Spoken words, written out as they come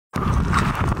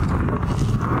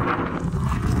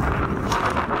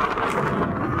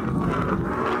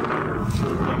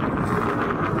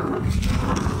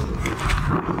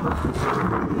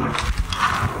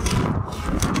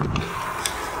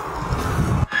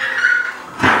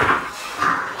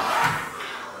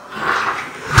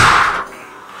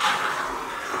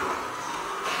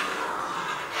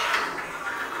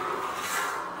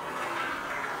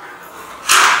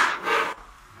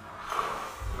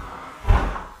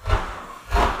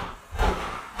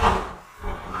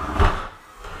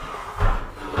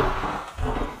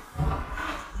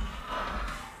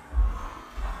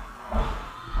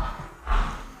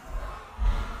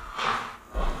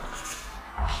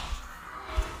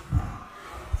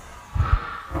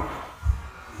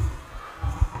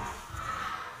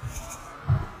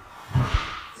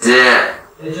Yeah.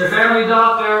 It's your family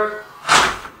doctor.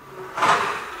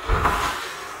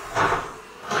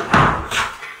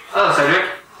 Hello, Cedric.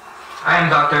 I am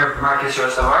Dr. Marcus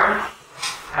Rossavard.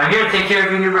 I'm here to take care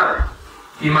of you and your brother.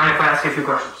 Do you mind if I ask you a few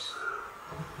questions?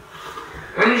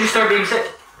 When did you start being sick?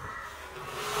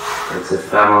 It's a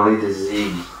family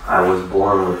disease. I was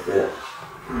born with it.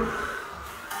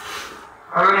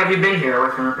 How long have you been here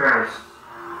away from your parents?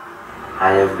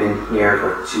 I have been here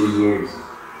for 2 years.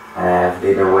 And I have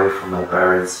been away from my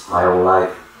parents my whole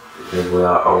life because we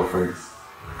are orphans.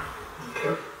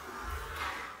 Okay.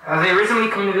 Have they recently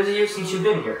come to visit you since you've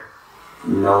been here?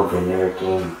 No, they never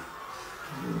came.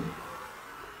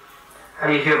 How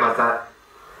do you feel about that?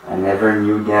 I never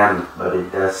knew them, but it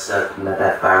does suck not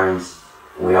that parents.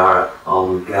 We are all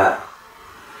we got.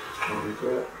 How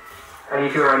do you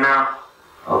feel right now?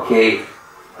 Okay,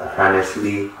 but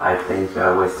honestly, I think you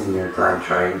are wasting your time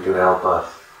trying to help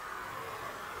us.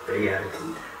 Big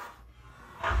attitude.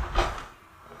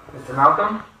 Mr.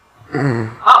 Malcolm?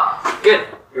 Oh, good.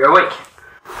 You're awake.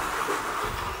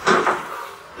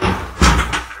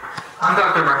 I'm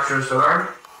Dr. Marcus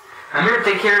Rossavard. I'm here to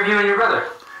take care of you and your brother.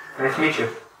 Nice to meet you.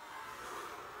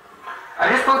 I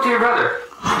just spoke to your brother.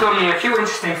 He told me a few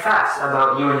interesting facts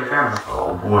about you and your family.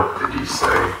 Oh, what did he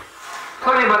say?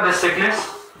 Told me about this sickness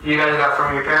you guys got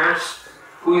from your parents,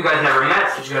 who you guys never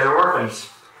met since you guys are orphans.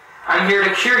 I'm here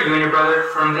to cure you and your brother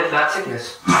from that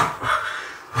sickness.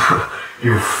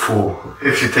 You fool.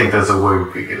 If you think there's a way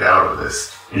we could get out of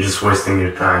this, you're just wasting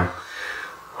your time.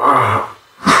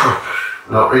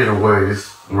 Not either ways.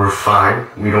 We're fine.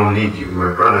 We don't need you.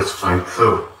 My brother's fine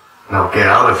too. Now get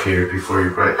out of here before you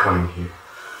regret coming here.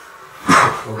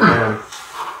 Okay.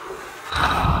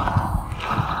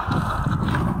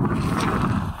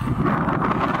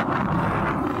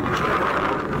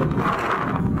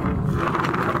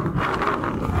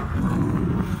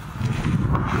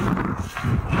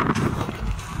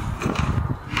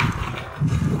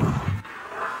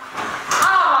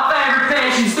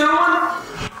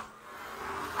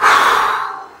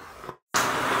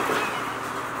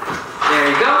 There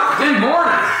you go. Good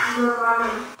morning.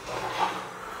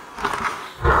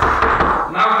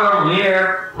 Now go over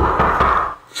here.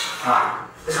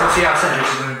 Let's go see how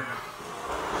Cedric's doing.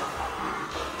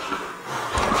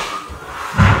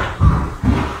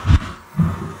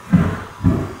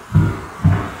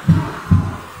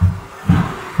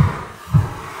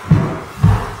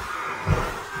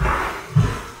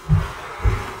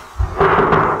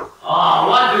 Oh,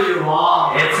 what do you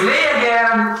want? It's me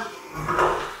again.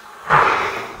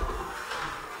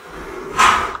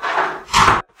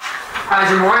 How's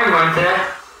your morning going today?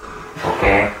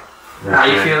 Okay? How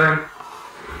you feeling?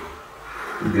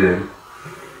 Good.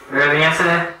 Anything else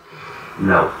today?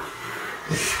 No.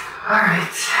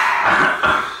 Alright.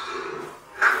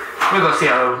 We'll go see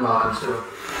how Malcolm's doing.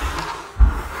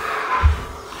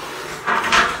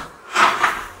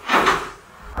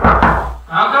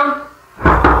 Malcolm?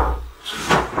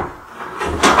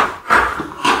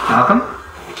 Malcolm?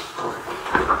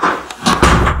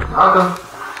 Malcolm?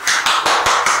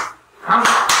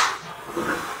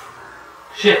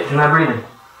 Shit, you're not breathing.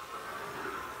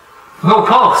 No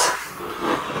pulse.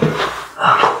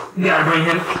 You gotta breathe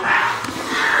in.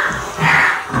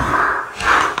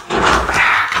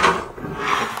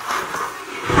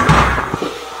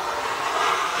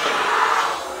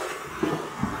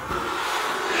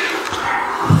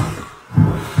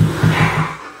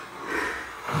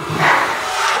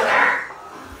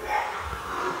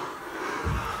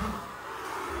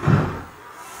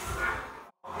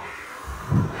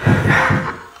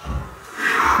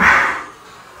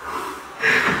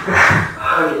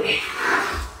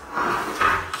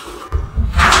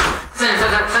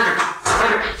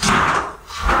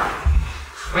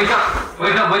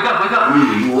 Wake up.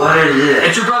 What is it?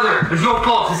 It's your brother. There's no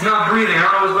pulse. He's not breathing. I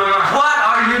don't know what's going on. What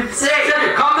are you saying?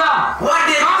 Cedric, calm down. What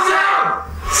did Calm you down.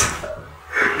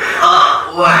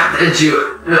 What did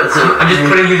you do? I'm just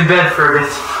putting you to bed for a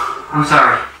bit. I'm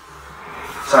sorry.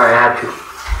 Sorry, I had to.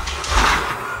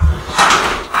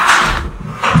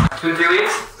 2 to 3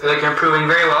 weeks. Feel like you're improving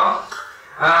very well.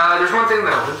 There's one thing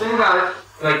though. The thing about it,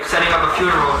 like setting up a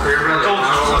funeral for your brother.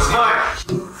 What's mine?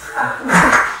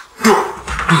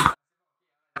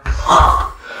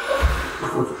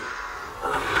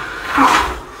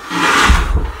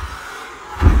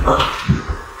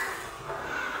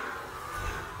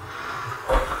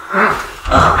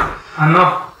 I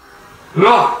know.